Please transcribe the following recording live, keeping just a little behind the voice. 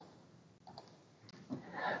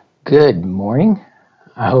Good morning.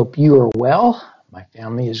 I hope you are well. My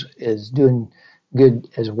family is doing good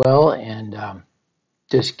as well, and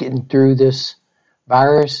just getting through this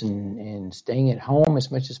virus and staying at home as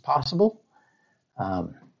much as possible.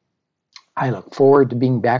 Um, I look forward to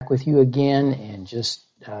being back with you again and just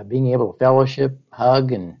being able to fellowship,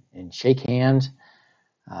 hug, and shake hands.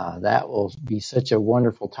 That will be such a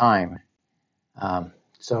wonderful time.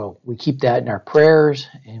 So we keep that in our prayers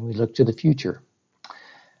and we look to the future.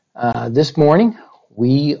 This morning,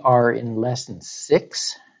 we are in lesson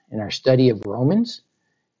 6 in our study of Romans.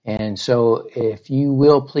 And so if you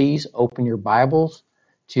will please open your Bibles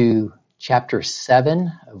to chapter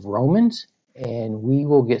 7 of Romans, and we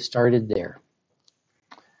will get started there.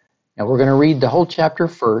 Now we're going to read the whole chapter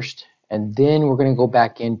first, and then we're going to go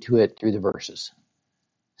back into it through the verses.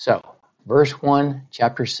 So, verse 1,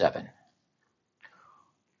 chapter 7.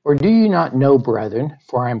 Or do you not know, brethren,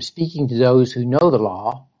 for I am speaking to those who know the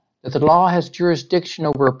law, that the law has jurisdiction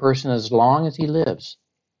over a person as long as he lives?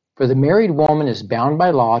 For the married woman is bound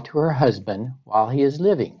by law to her husband while he is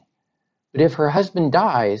living. But if her husband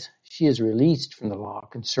dies, she is released from the law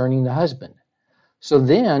concerning the husband. So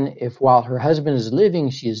then, if while her husband is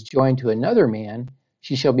living she is joined to another man,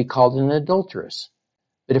 she shall be called an adulteress.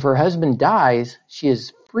 But if her husband dies, she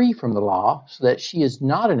is free from the law, so that she is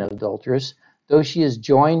not an adulteress, though she is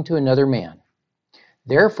joined to another man.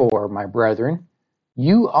 Therefore, my brethren,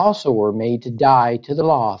 you also were made to die to the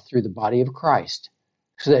law through the body of Christ,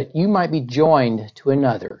 so that you might be joined to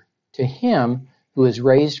another, to him who is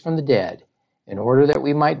raised from the dead, in order that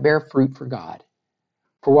we might bear fruit for God.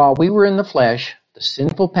 For while we were in the flesh, the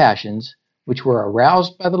sinful passions, which were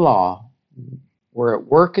aroused by the law, were at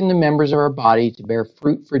work in the members of our body to bear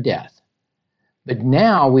fruit for death. But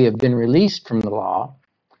now we have been released from the law,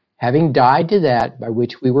 having died to that by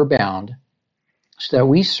which we were bound, so that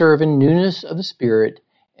we serve in newness of the Spirit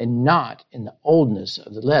and not in the oldness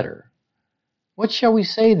of the letter. What shall we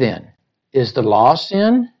say then? Is the law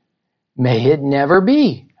sin? May it never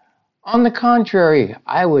be. On the contrary,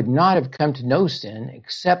 I would not have come to know sin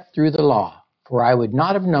except through the law, for I would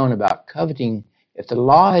not have known about coveting if the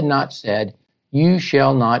law had not said, you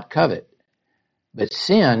shall not covet. But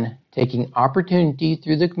sin, taking opportunity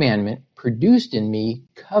through the commandment, produced in me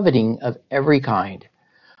coveting of every kind.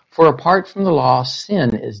 For apart from the law,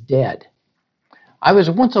 sin is dead. I was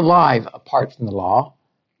once alive apart from the law,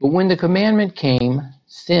 but when the commandment came,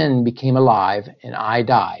 sin became alive, and I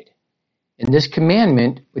died. And this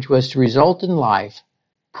commandment, which was to result in life,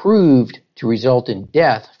 proved to result in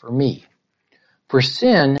death for me. For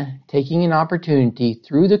sin, taking an opportunity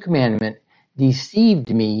through the commandment,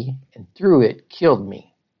 deceived me, and through it killed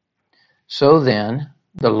me. So then,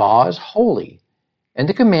 the law is holy, and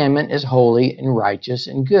the commandment is holy and righteous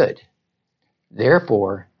and good.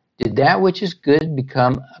 Therefore, did that which is good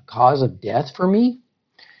become a cause of death for me?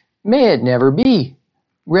 May it never be.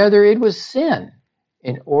 Rather, it was sin,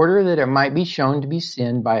 in order that it might be shown to be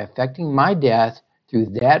sin by effecting my death through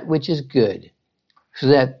that which is good, so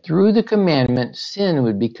that through the commandment sin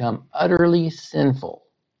would become utterly sinful.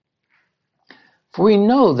 For we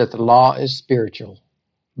know that the law is spiritual,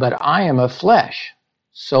 but I am of flesh,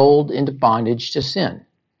 sold into bondage to sin.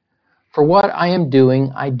 For what I am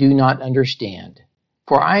doing I do not understand,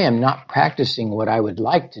 for I am not practicing what I would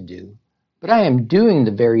like to do, but I am doing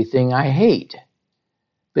the very thing I hate.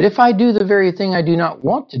 But if I do the very thing I do not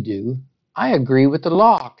want to do, I agree with the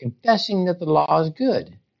law, confessing that the law is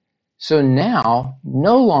good. So now,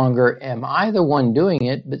 no longer am I the one doing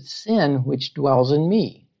it, but sin which dwells in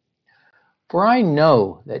me. For I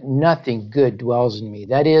know that nothing good dwells in me,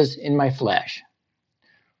 that is, in my flesh.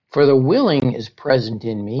 For the willing is present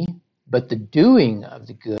in me, but the doing of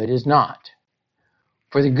the good is not.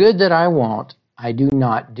 For the good that I want, I do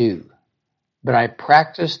not do, but I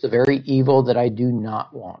practice the very evil that I do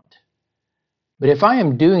not want. But if I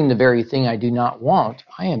am doing the very thing I do not want,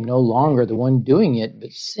 I am no longer the one doing it,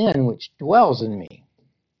 but sin which dwells in me.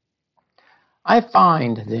 I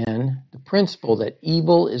find, then, the principle that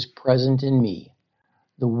evil is present in me,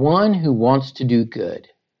 the one who wants to do good.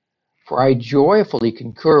 For I joyfully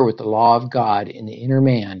concur with the law of God in the inner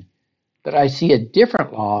man, but I see a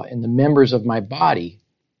different law in the members of my body,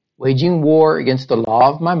 waging war against the law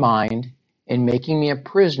of my mind and making me a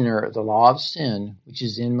prisoner of the law of sin which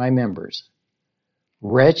is in my members.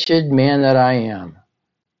 Wretched man that I am,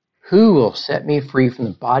 who will set me free from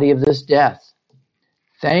the body of this death?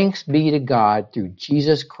 Thanks be to God through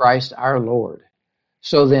Jesus Christ our Lord.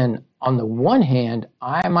 So then, on the one hand,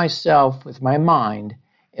 I myself with my mind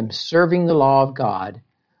am serving the law of God,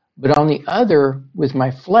 but on the other, with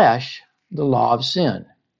my flesh, the law of sin.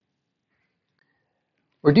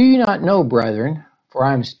 Or do you not know, brethren, for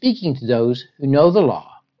I am speaking to those who know the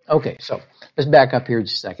law. Okay, so let's back up here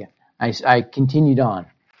just a second. I continued on.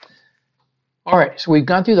 All right, so we've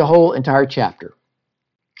gone through the whole entire chapter.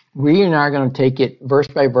 We are now going to take it verse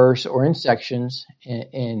by verse or in sections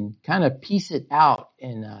and kind of piece it out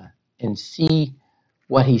and see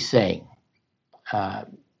what he's saying.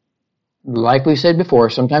 Like we said before,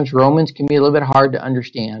 sometimes Romans can be a little bit hard to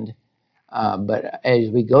understand. But as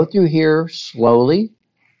we go through here slowly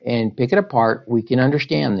and pick it apart, we can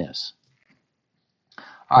understand this.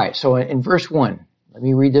 All right, so in verse 1, let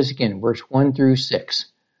me read this again, verse 1 through 6.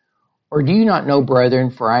 Or do you not know, brethren,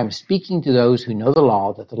 for I am speaking to those who know the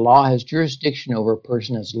law, that the law has jurisdiction over a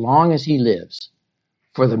person as long as he lives.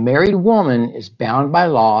 For the married woman is bound by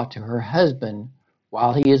law to her husband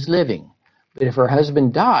while he is living. But if her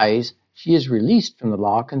husband dies, she is released from the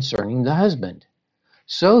law concerning the husband.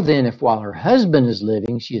 So then, if while her husband is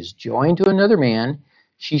living, she is joined to another man,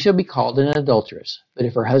 she shall be called an adulteress. But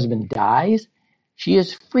if her husband dies, she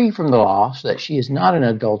is free from the law, so that she is not an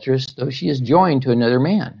adulteress, though she is joined to another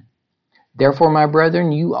man. Therefore, my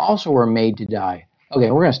brethren, you also were made to die.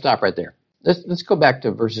 Okay, we're going to stop right there. Let's go back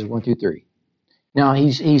to verses 1 through 3. Now,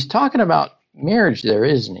 he's talking about marriage there,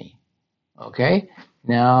 isn't he? Okay?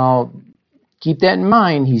 Now, keep that in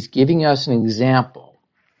mind. He's giving us an example.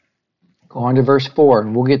 Go on to verse 4,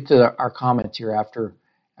 and we'll get to our comments here after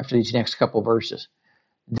these next couple verses.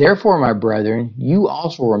 Therefore, my brethren, you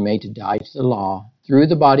also were made to die to the law through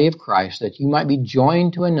the body of Christ, that you might be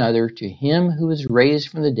joined to another, to him who is raised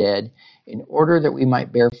from the dead, in order that we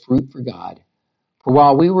might bear fruit for God. For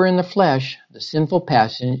while we were in the flesh, the sinful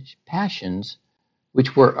passions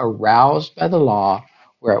which were aroused by the law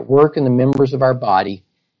were at work in the members of our body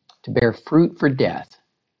to bear fruit for death.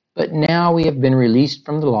 But now we have been released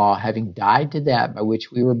from the law, having died to that by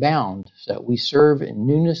which we were bound, so that we serve in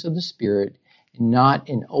newness of the Spirit and not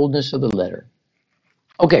in oldness of the letter.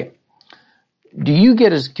 Okay, do you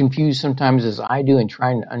get as confused sometimes as I do in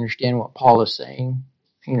trying to understand what Paul is saying?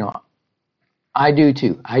 You know, I do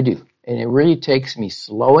too. I do. And it really takes me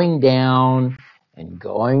slowing down and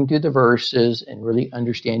going through the verses and really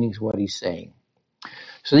understanding what he's saying.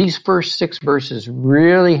 So these first 6 verses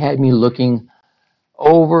really had me looking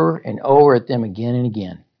over and over at them again and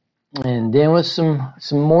again. And then with some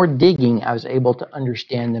more digging, I was able to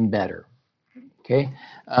understand them better. Okay?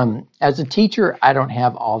 As a teacher, I don't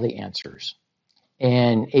have all the answers.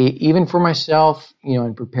 And even for myself,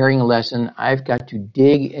 in preparing a lesson, I've got to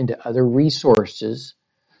dig into other resources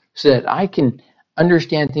so that I can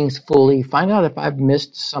understand things fully, find out if I've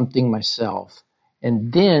missed something myself,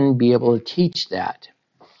 and then be able to teach that.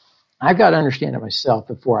 I've got to understand it myself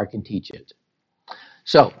before I can teach it.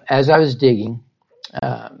 So, as I was digging,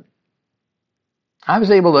 I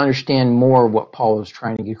was able to understand more of what Paul was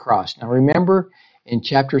trying to get across. Now remember in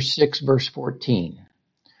chapter 6, verse 14,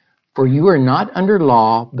 for you are not under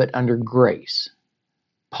law, but under grace.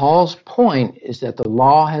 Paul's point is that the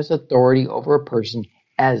law has authority over a person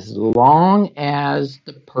as long as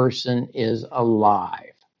the person is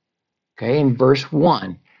alive. Okay, in verse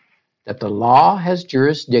 1, that the law has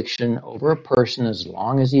jurisdiction over a person as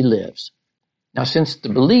long as he lives. Now, since the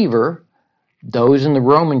believer, those in the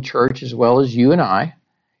Roman church as well as you and I,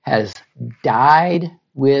 has died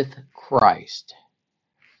with Christ,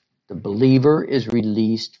 the believer is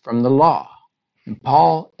released from the law. And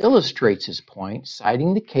Paul illustrates his point,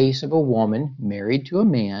 citing the case of a woman married to a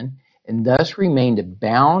man and thus remained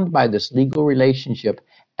bound by this legal relationship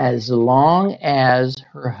as long as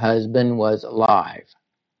her husband was alive.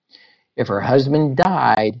 If her husband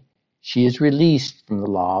died, she is released from the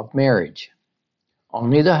law of marriage.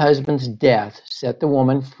 Only the husband's death set the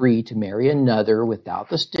woman free to marry another without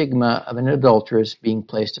the stigma of an adulteress being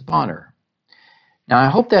placed upon her. Now, I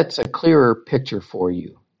hope that's a clearer picture for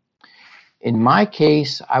you. In my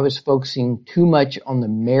case, I was focusing too much on the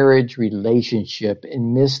marriage relationship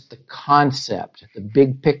and missed the concept, the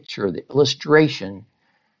big picture, the illustration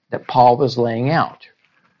that Paul was laying out.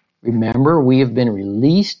 Remember, we have been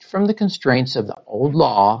released from the constraints of the old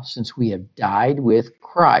law since we have died with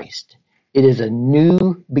Christ. It is a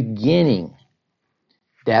new beginning.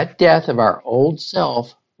 That death of our old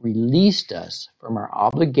self released us from our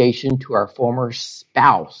obligation to our former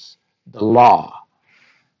spouse, the law.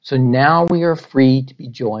 So now we are free to be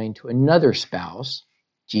joined to another spouse,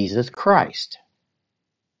 Jesus Christ.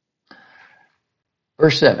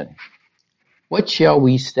 Verse 7. What shall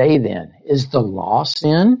we say then? Is the law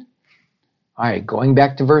sin? All right, going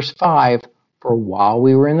back to verse 5. For while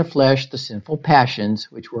we were in the flesh, the sinful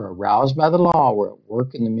passions, which were aroused by the law, were at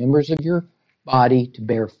work in the members of your body to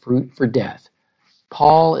bear fruit for death.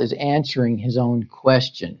 Paul is answering his own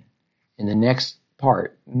question in the next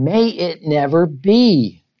part. May it never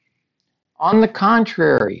be. On the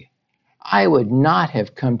contrary, I would not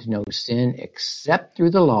have come to know sin except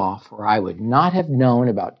through the law, for I would not have known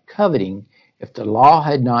about coveting if the law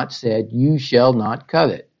had not said, you shall not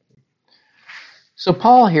covet. So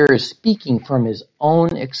Paul here is speaking from his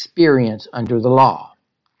own experience under the law.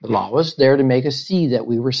 The law was there to make us see that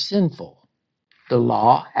we were sinful. The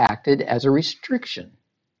law acted as a restriction.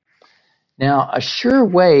 Now, a sure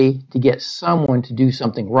way to get someone to do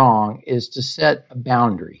something wrong is to set a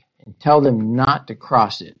boundary and tell them not to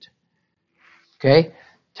cross it. Okay?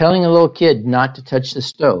 Telling a little kid not to touch the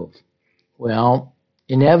stove. Well,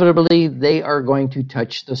 inevitably, they are going to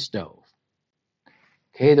touch the stove.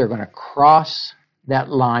 Okay? They're going to cross that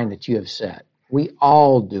line that you have set. We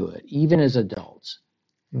all do it, even as adults.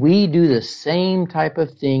 We do the same type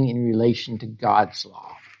of thing in relation to God's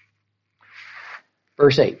law.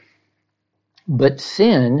 Verse 8. But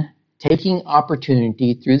sin, taking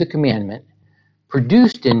opportunity through the commandment,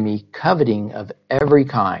 produced in me coveting of every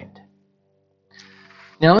kind.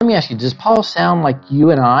 Now let me ask you, does Paul sound like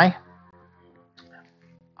you and I?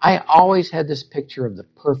 I always had this picture of the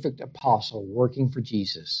perfect apostle working for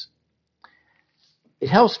Jesus. It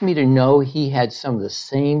helps me to know he had some of the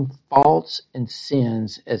same faults and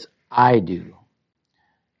sins as I do.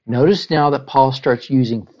 Notice now that Paul starts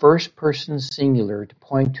using first-person singular to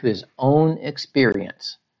point to his own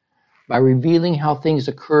experience. By revealing how things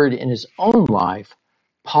occurred in his own life,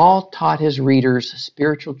 Paul taught his readers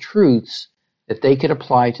spiritual truths that they could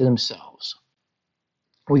apply to themselves.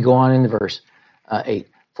 We go on in the verse 8.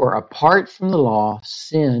 For apart from the law,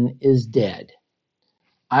 sin is dead.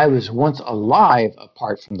 I was once alive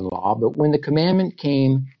apart from the law, but when the commandment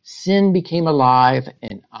came, sin became alive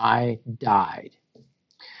and I died.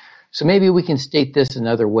 So maybe we can state this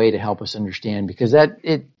another way to help us understand, because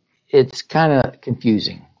it's kind of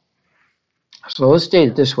confusing. So let's state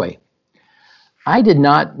it this way. I did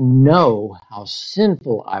not know how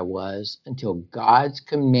sinful I was until God's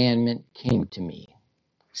commandment came to me.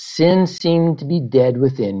 Sin seemed to be dead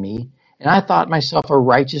within me, and I thought myself a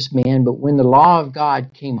righteous man, but when the law of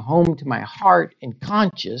God came home to my heart and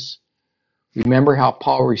conscience, remember how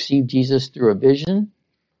Paul received Jesus through a vision?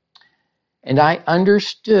 And I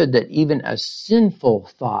understood that even a sinful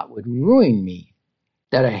thought would ruin me,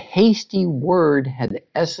 that a hasty word had the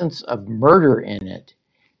essence of murder in it,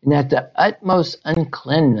 and that the utmost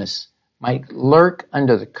uncleanness might lurk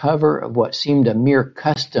under the cover of what seemed a mere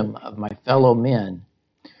custom of my fellow men.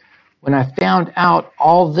 When I found out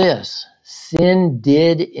all this, sin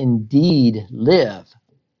did indeed live,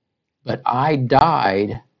 but I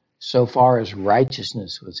died so far as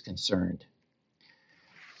righteousness was concerned.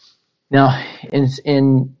 Now,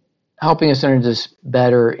 in helping us understand this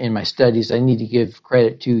better in my studies, I need to give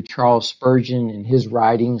credit to Charles Spurgeon and his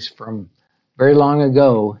writings from very long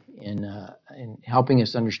ago in helping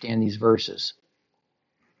us understand these verses.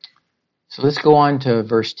 So let's go on to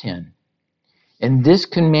verse 10. And this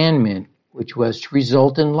commandment, which was to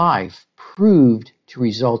result in life, proved to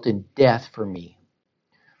result in death for me.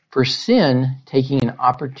 For sin, taking an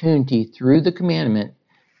opportunity through the commandment,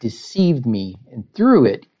 deceived me, and through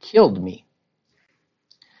it killed me.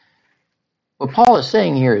 What Paul is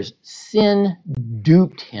saying here is sin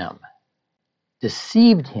duped him,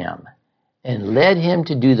 deceived him, and led him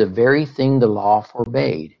to do the very thing the law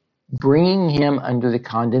forbade, bringing him under the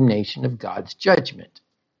condemnation of God's judgment.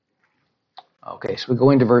 Okay, so we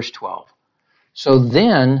go into verse 12. So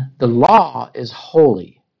then the law is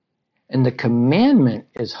holy, and the commandment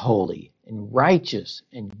is holy and righteous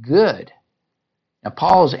and good. Now,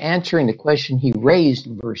 Paul is answering the question he raised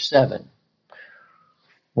in verse 7.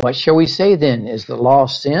 What shall we say then? Is the law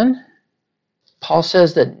sin? Paul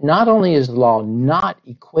says that not only is the law not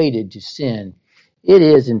equated to sin, it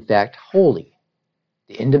is in fact holy.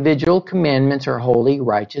 The individual commandments are holy,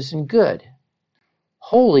 righteous, and good.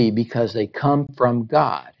 Holy because they come from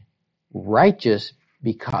God. Righteous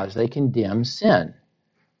because they condemn sin.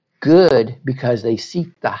 Good because they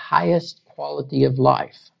seek the highest quality of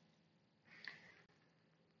life.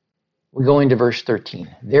 We go into verse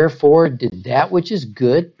 13. Therefore, did that which is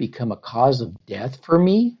good become a cause of death for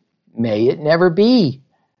me? May it never be.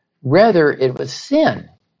 Rather, it was sin,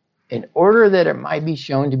 in order that it might be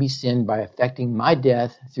shown to be sin by effecting my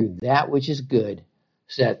death through that which is good,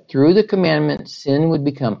 so that through the commandment sin would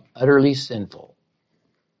become utterly sinful.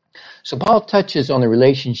 So Paul touches on the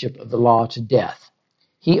relationship of the law to death.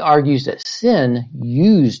 He argues that sin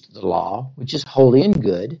used the law, which is holy and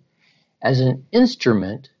good, as an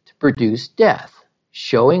instrument to produce death,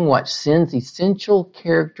 showing what sin's essential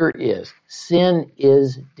character is. Sin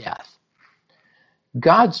is death.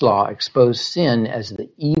 God's law exposed sin as the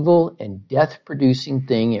evil and death-producing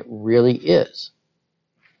thing it really is.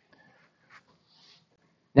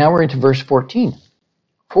 Now we're into verse 14.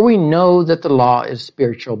 For we know that the law is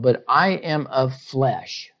spiritual, but I am of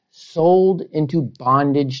flesh, sold into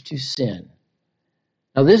bondage to sin.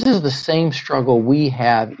 Now this is the same struggle we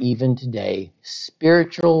have even today,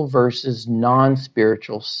 spiritual versus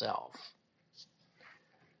non-spiritual self.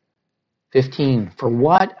 15. For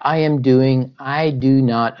what I am doing, I do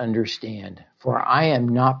not understand, for I am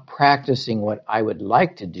not practicing what I would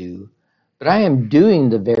like to do, but I am doing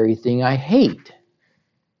the very thing I hate.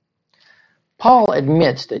 Paul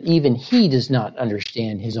admits that even he does not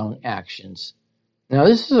understand his own actions. Now,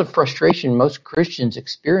 this is a frustration most Christians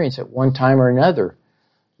experience at one time or another.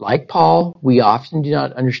 Like Paul, we often do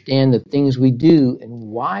not understand the things we do and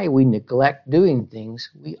why we neglect doing things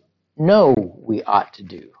we know we ought to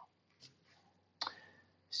do.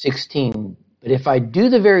 16. But if I do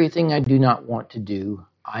the very thing I do not want to do,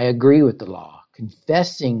 I agree with the law,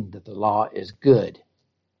 confessing that the law is good.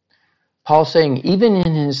 Paul's saying even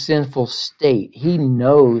in his sinful state, he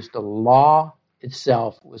knows the law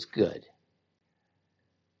itself was good.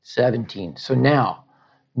 17. So now,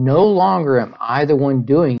 no longer am I the one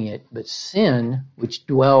doing it, but sin which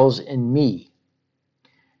dwells in me.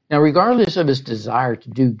 Now, regardless of his desire to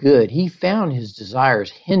do good, he found his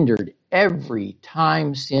desires hindered every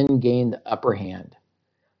time sin gained the upper hand.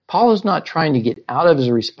 Paul is not trying to get out of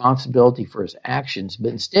his responsibility for his actions,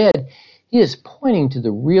 but instead he is pointing to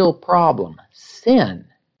the real problem, sin,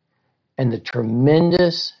 and the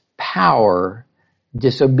tremendous power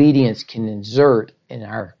disobedience can exert in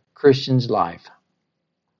our Christian's life.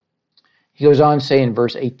 He goes on to say in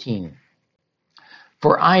verse 18,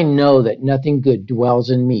 for I know that nothing good dwells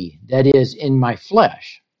in me, that is, in my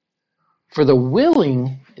flesh. For the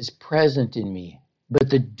willing is present in me, but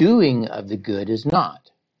the doing of the good is not.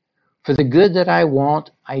 For the good that I want,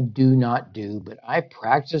 I do not do, but I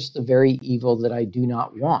practice the very evil that I do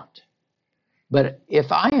not want. But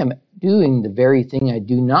if I am doing the very thing I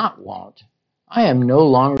do not want, I am no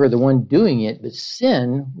longer the one doing it, but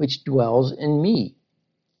sin which dwells in me.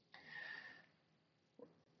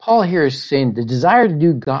 Paul here is saying the desire to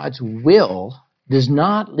do God's will does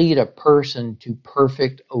not lead a person to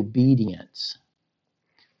perfect obedience.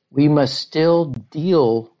 We must still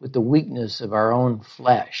deal with the weakness of our own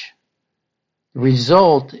flesh. The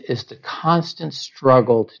result is the constant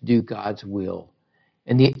struggle to do God's will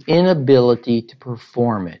and the inability to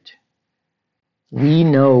perform it. We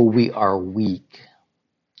know we are weak.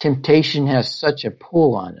 Temptation has such a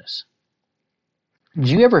pull on us. Did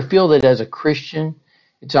you ever feel that as a Christian,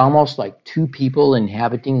 it's almost like two people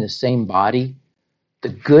inhabiting the same body? The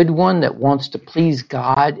good one that wants to please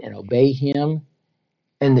God and obey Him,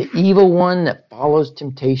 and the evil one that follows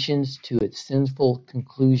temptations to its sinful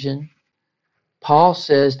conclusion? Paul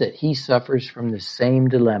says that he suffers from the same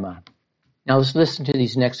dilemma. Now let's listen to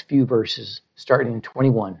these next few verses, starting in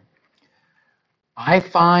 21. I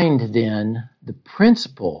find then the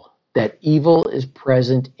principle that evil is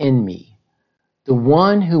present in me, the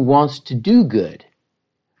one who wants to do good.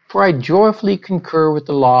 For I joyfully concur with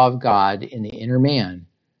the law of God in the inner man,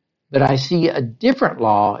 but I see a different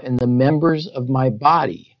law in the members of my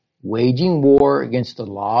body, waging war against the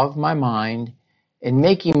law of my mind, and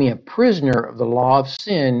making me a prisoner of the law of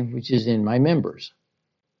sin which is in my members.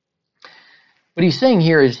 What he's saying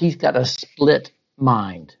here is he's got a split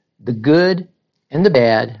mind, the good and the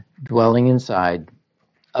bad dwelling inside,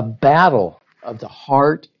 a battle of the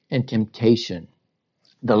heart and temptation,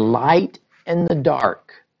 the light and the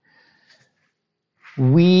dark.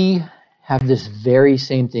 We have this very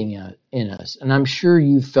same thing in us, and I'm sure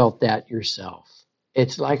you felt that yourself.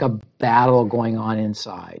 It's like a battle going on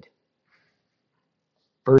inside.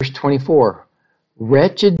 Verse 24,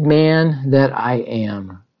 wretched man that I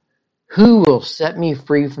am, who will set me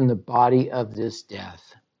free from the body of this death?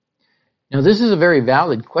 Now, this is a very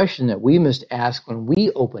valid question that we must ask when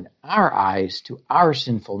we open our eyes to our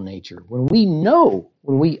sinful nature, when we know,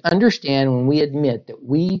 when we understand, when we admit that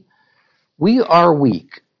we are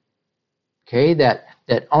weak, okay, that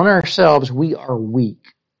on ourselves we are weak.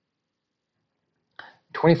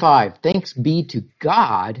 25, thanks be to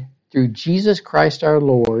God through Jesus Christ our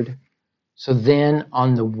Lord. So then,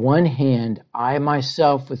 on the one hand, I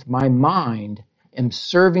myself with my mind am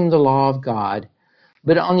serving the law of God,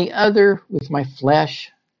 but on the other, with my flesh,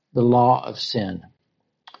 the law of sin.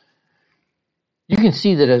 You can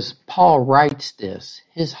see that as Paul writes this,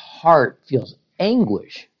 his heart feels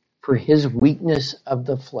anguish for his weakness of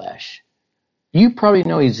the flesh. You probably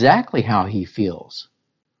know exactly how he feels.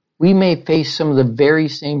 We may face some of the very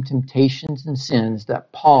same temptations and sins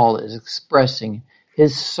that Paul is expressing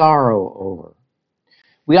his sorrow over.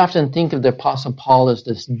 We often think of the Apostle Paul as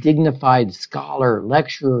this dignified scholar,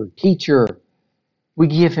 lecturer, teacher. We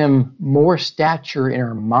give him more stature in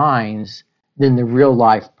our minds than the real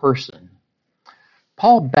life person.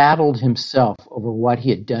 Paul battled himself over what he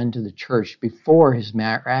had done to the church before his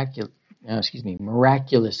miraculous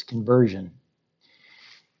conversion.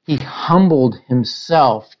 He humbled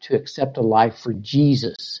himself to accept a life for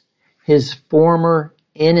Jesus, his former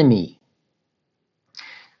enemy.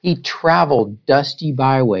 He traveled dusty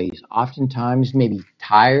byways, oftentimes maybe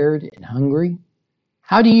tired and hungry.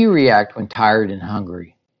 How do you react when tired and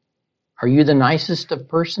hungry? Are you the nicest of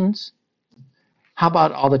persons? How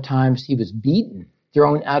about all the times he was beaten,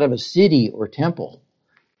 thrown out of a city or temple,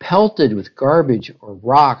 pelted with garbage or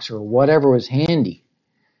rocks or whatever was handy?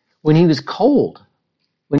 When he was cold,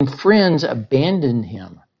 when friends abandoned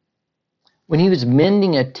him, when he was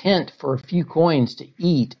mending a tent for a few coins to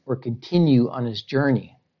eat or continue on his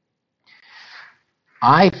journey.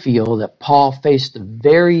 I feel that Paul faced the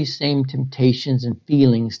very same temptations and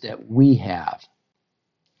feelings that we have.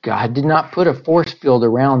 God did not put a force field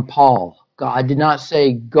around Paul. God did not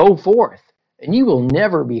say, "Go forth, and you will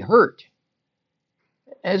never be hurt."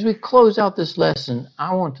 As we close out this lesson,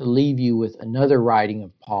 I want to leave you with another writing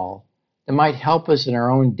of Paul that might help us in our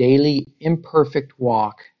own daily imperfect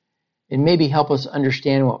walk and maybe help us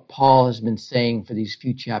understand what Paul has been saying for these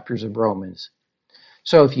few chapters of Romans.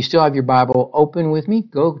 So if you still have your Bible open with me,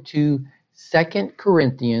 go to 2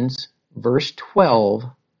 Corinthians verse 12,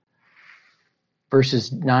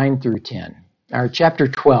 verses 9 through 10. Or chapter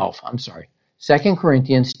 12, 2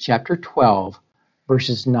 Corinthians chapter 12,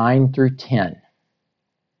 verses 9 through 10.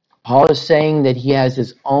 Paul is saying that he has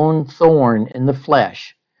his own thorn in the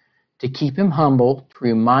flesh to keep him humble, to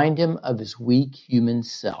remind him of his weak human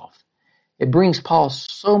self. It brings Paul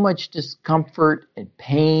so much discomfort and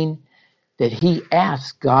pain that he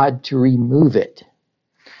asks God to remove it.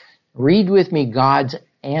 Read with me God's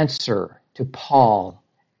answer to Paul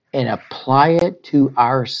and apply it to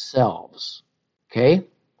ourselves. Okay?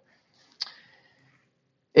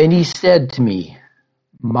 And he said to me,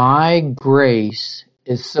 "My grace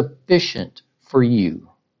is sufficient for you,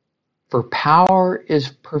 for power is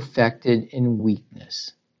perfected in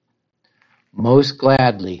weakness. Most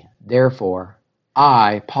gladly, therefore,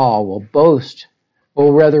 I, Paul,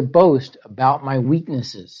 will rather boast about my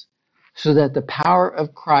weaknesses, so that the power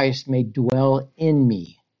of Christ may dwell in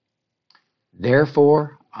me.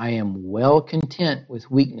 Therefore, I am well content with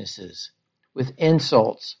weaknesses, with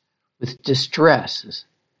insults, with distresses,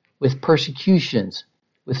 with persecutions,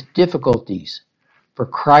 with difficulties, for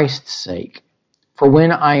Christ's sake. For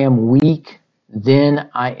when I am weak, then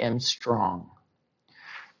I am strong."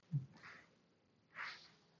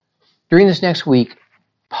 During this next week,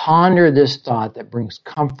 ponder this thought that brings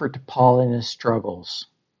comfort to Paul in his struggles,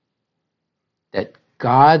 that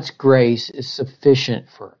God's grace is sufficient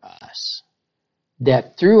for us,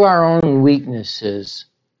 that through our own weaknesses,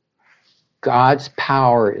 God's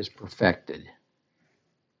power is perfected.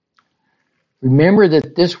 Remember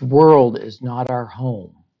that this world is not our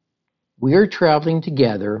home. We are traveling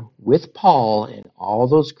together with Paul and all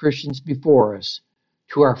those Christians before us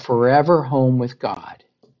to our forever home with God.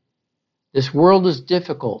 This world is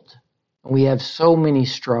difficult, and we have so many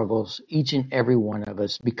struggles, each and every one of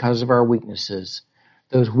us, because of our weaknesses,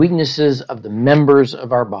 those weaknesses of the members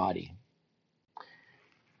of our body.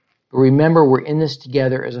 But remember, we're in this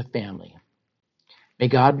together as a family. May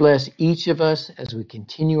God bless each of us as we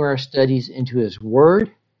continue our studies into His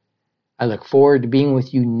Word. I look forward to being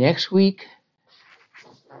with you next week,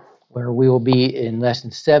 where we will be in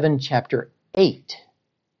Lesson 7, Chapter 8.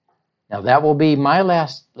 Now that will be my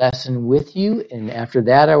last lesson with you, and after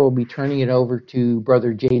that I will be turning it over to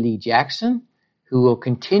Brother J. Lee Jackson, who will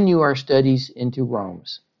continue our studies into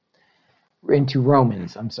Romans.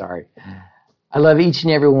 I love each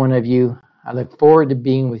and every one of you. I look forward to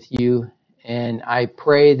being with you, and I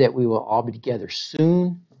pray that we will all be together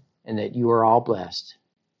soon and that you are all blessed.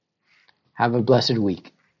 Have a blessed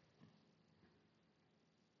week.